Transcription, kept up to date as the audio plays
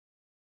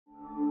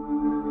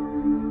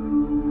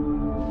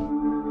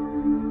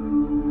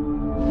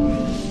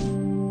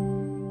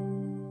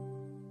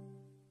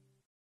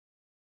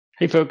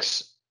Hey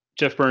folks,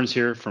 Jeff Burns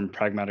here from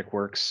Pragmatic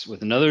Works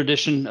with another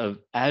edition of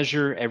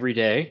Azure Every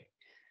Day.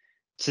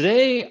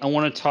 Today, I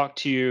want to talk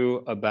to you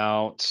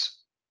about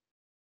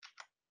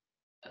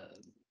uh,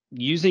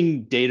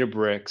 using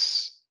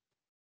Databricks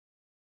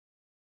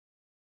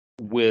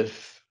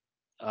with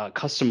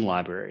custom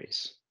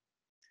libraries.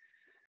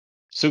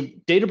 So,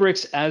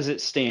 Databricks, as it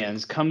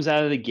stands, comes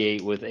out of the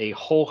gate with a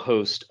whole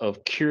host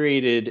of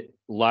curated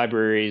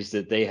libraries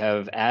that they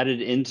have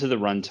added into the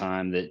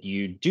runtime that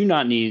you do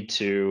not need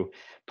to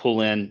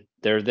pull in.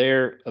 They're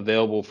there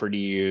available for you to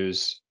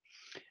use.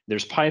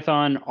 There's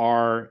Python,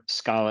 R,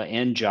 Scala,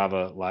 and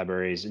Java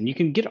libraries, and you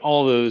can get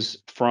all those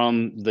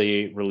from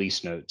the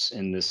release notes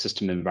in the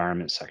system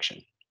environment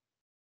section.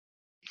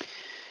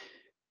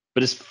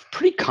 But it's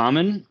pretty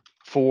common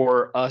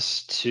for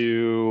us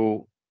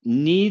to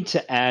need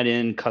to add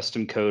in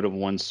custom code of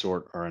one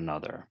sort or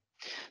another.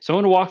 So I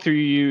want to walk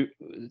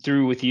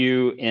through with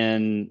you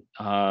in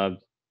a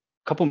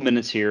couple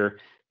minutes here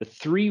the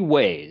three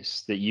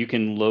ways that you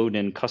can load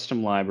in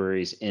custom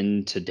libraries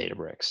into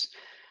Databricks.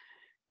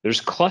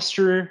 There's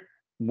cluster,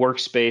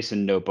 workspace,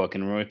 and notebook,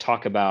 and we're going to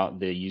talk about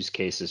the use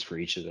cases for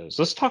each of those.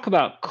 Let's talk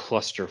about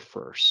cluster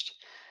first.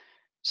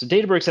 So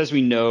Databricks, as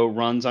we know,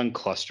 runs on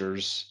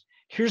clusters.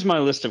 Here's my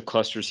list of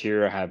clusters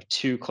here. I have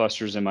two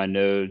clusters in my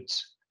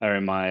nodes or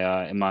in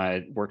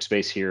my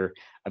workspace here.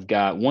 I've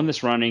got one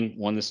that's running,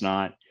 one that's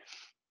not.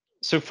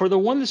 So for the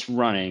one that's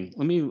running,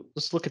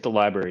 let's look at the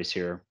libraries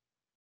here.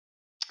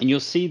 And you'll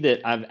see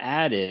that I've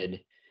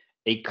added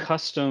a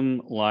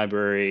custom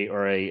library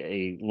or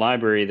a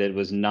library that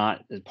was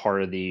not a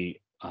part of the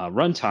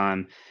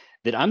runtime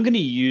that I'm going to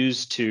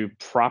use to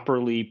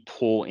properly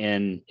pull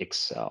in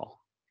Excel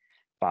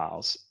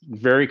files.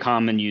 Very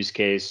common use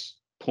case,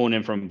 pulling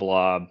in from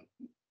Blob,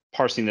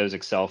 parsing those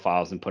Excel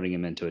files and putting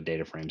them into a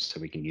data frame so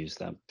we can use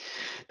them.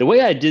 The way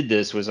I did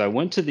this was I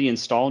went to the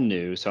install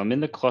new. So I'm in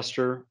the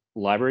cluster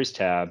libraries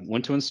tab,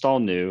 went to install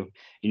new,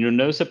 and you'll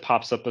notice it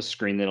pops up a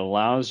screen that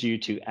allows you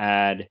to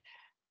add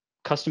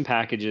custom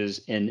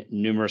packages in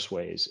numerous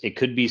ways. It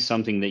could be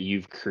something that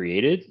you've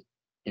created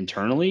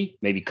internally,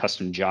 maybe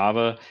custom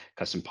Java,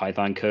 custom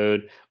Python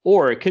code,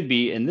 or it could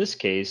be, in this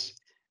case,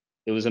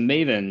 it was a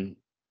Maven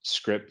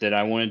script that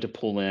I wanted to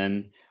pull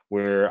in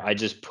where I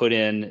just put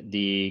in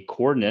the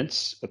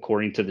coordinates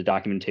according to the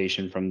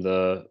documentation from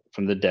the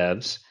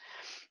devs,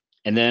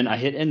 and then I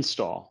hit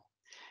install.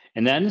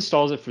 And that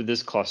installs it for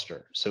this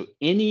cluster. So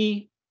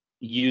any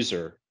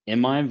user in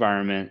my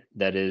environment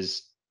that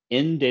is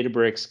in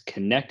Databricks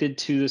connected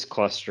to this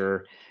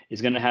cluster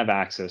is going to have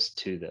access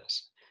to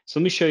this. So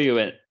let me show you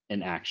it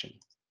in action.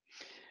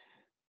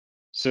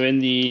 So in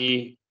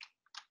the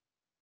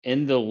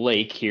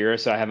lake here,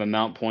 so I have a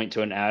mount point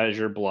to an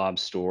Azure Blob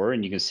store,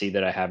 and you can see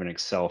that I have an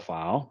Excel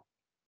file.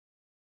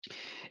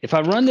 If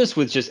I run this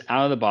with just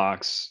out of the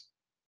box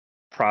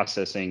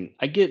processing,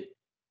 I get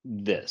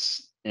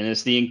this. And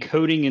it's the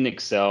encoding in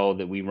Excel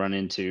that we run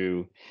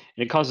into,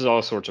 and it causes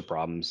all sorts of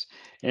problems.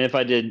 And if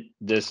I did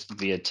this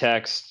via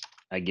text,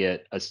 I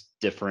get a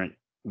different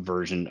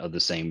version of the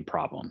same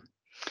problem.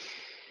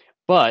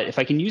 But if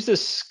I can use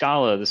this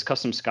Scala, this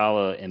custom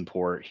Scala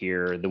import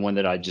here, the one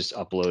that I just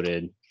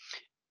uploaded,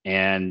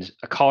 and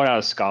I call it out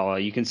of Scala,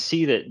 you can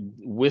see that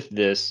with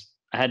this,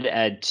 I had to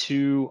add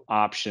two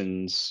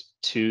options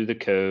to the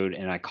code,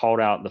 and I called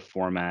out the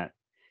format.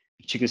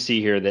 But you can see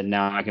here that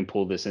now I can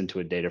pull this into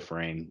a data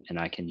frame and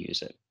I can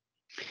use it,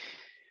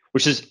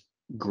 which is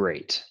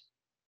great.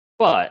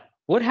 But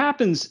what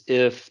happens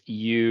if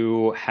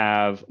you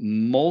have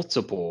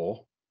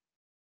multiple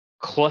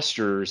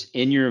clusters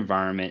in your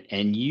environment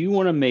and you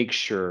want to make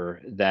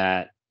sure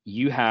that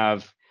you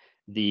have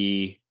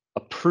the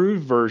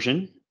approved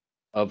version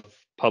of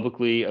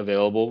publicly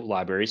available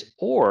libraries,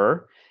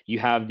 or you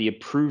have the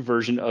approved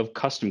version of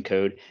custom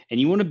code and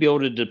you want to be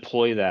able to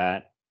deploy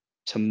that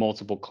to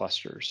multiple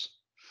clusters?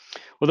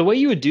 Well, the way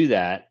you would do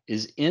that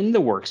is in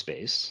the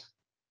workspace,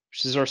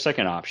 which is our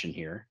second option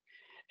here,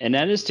 and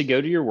that is to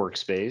go to your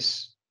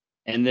workspace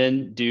and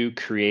then do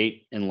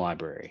create in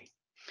library.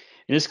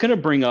 And it's going to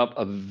bring up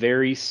a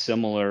very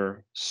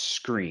similar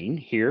screen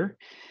here.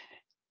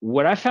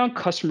 What I found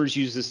customers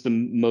use this the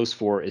most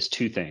for is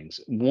two things.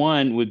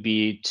 One would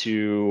be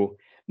to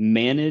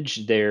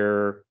manage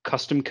their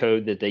custom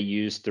code that they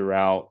use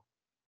throughout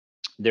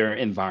their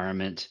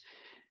environment,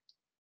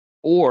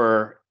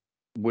 or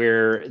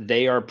where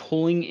they are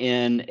pulling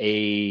in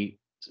a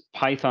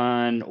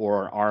Python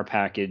or R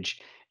package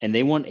and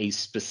they want a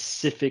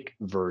specific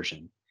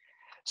version.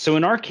 So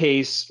in our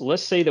case,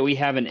 let's say that we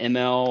have an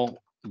ML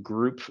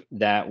group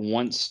that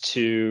wants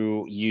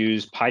to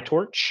use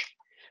PyTorch,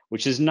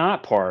 which is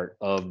not part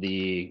of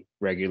the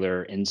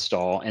regular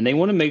install, and they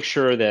want to make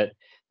sure that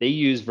they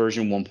use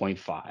version 1.5.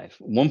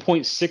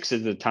 1.6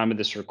 at the time of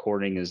this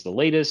recording is the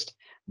latest,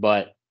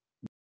 but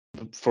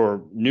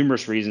for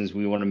numerous reasons,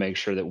 we want to make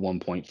sure that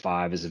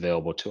 1.5 is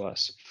available to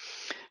us.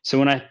 So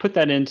when I put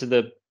that into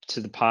the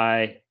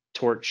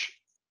PyTorch,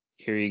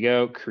 here you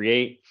go,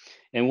 create.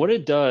 And what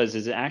it does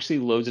is it actually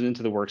loads it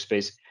into the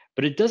workspace,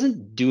 but it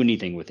doesn't do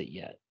anything with it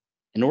yet.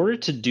 In order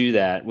to do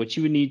that, what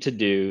you would need to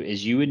do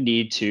is you would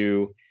need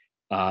to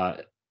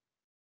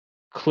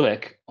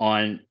click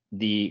on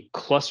the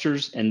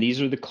clusters, and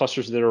these are the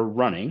clusters that are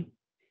running,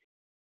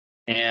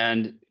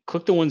 and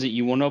click the ones that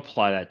you want to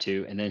apply that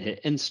to, and then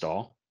hit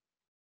install.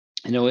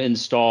 And it'll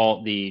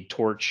install the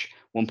Torch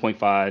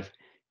 1.5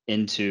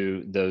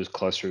 into those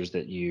clusters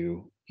that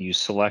you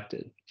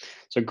selected.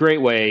 It's a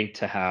great way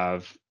to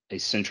have a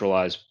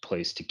centralized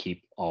place to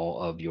keep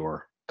all of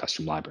your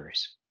custom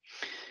libraries.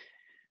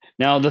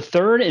 Now, the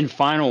third and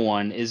final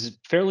one is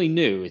fairly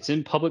new. It's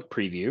in public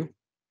preview,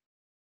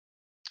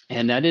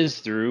 and that is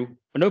through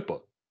a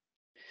notebook.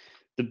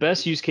 The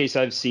best use case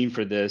I've seen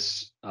for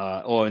this,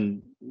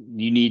 and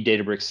you need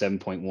Databricks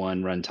 7.1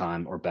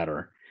 runtime or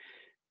better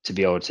to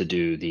be able to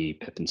do the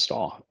pip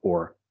install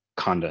or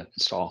conda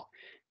install.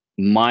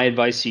 My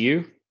advice to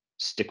you,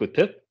 stick with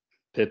pip.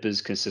 Pip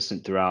is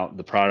consistent throughout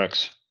the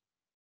products.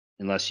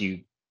 Unless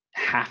you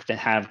have to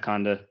have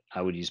conda,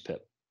 I would use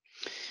pip.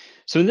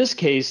 So in this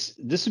case,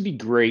 this would be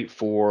great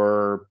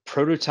for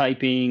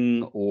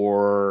prototyping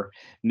or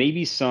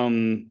maybe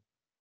some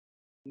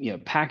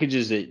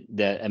packages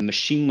that a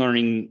machine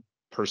learning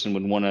person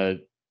would want to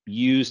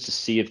use to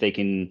see if they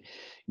can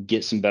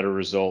get some better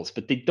results,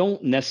 but they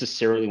don't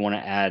necessarily want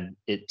to add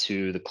it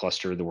to the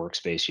cluster of the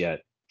workspace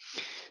yet.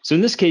 So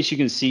in this case, you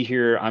can see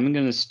here, I'm going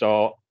to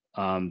install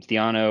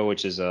Theano,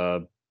 which is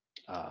a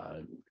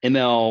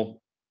ML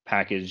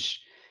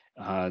package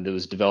that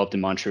was developed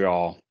in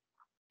Montreal.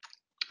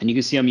 And you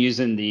can see I'm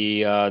using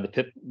the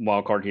pip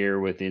wildcard here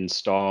with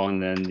install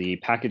and then the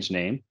package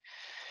name.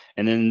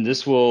 And then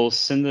this will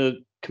send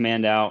the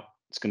command out.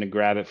 It's going to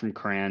grab it from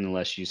CRAN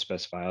unless you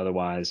specify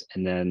otherwise.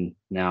 And then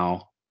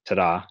now,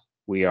 ta-da,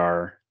 we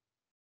are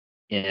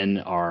in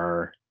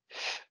our,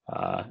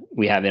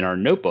 we have in our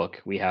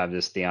notebook, we have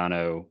this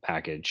Theano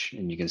package.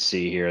 And you can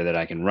see here that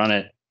I can run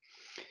it.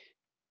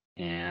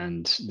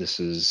 And this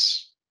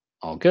is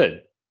all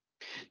good.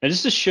 Now,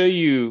 just to show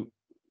you,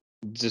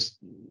 just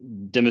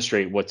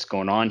demonstrate what's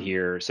going on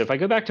here. So if I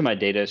go back to my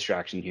data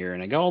extraction here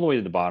and I go all the way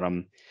to the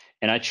bottom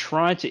and I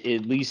try to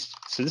at least,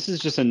 so this is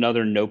just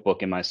another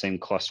notebook in my same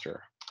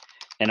cluster.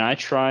 And I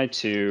try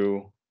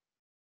to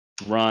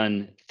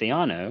run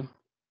Theano,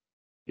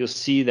 you'll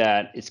see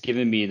that it's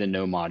giving me the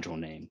no module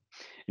name.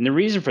 And the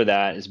reason for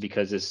that is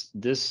because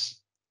this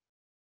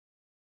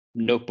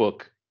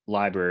notebook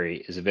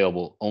library is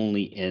available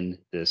only in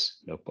this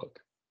notebook.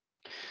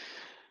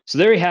 So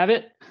there you have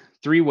it,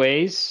 3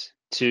 ways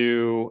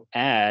to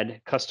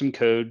add custom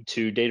code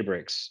to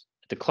Databricks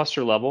at the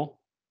cluster level,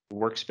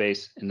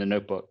 workspace, and the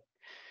notebook.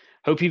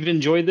 Hope you've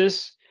enjoyed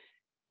this.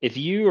 If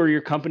you or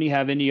your company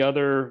have any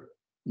other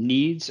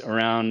needs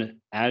around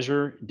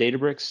Azure,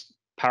 Databricks,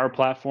 Power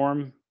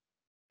Platform,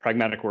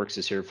 Pragmatic Works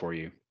is here for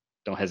you.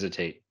 Don't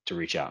hesitate to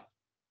reach out.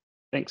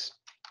 Thanks.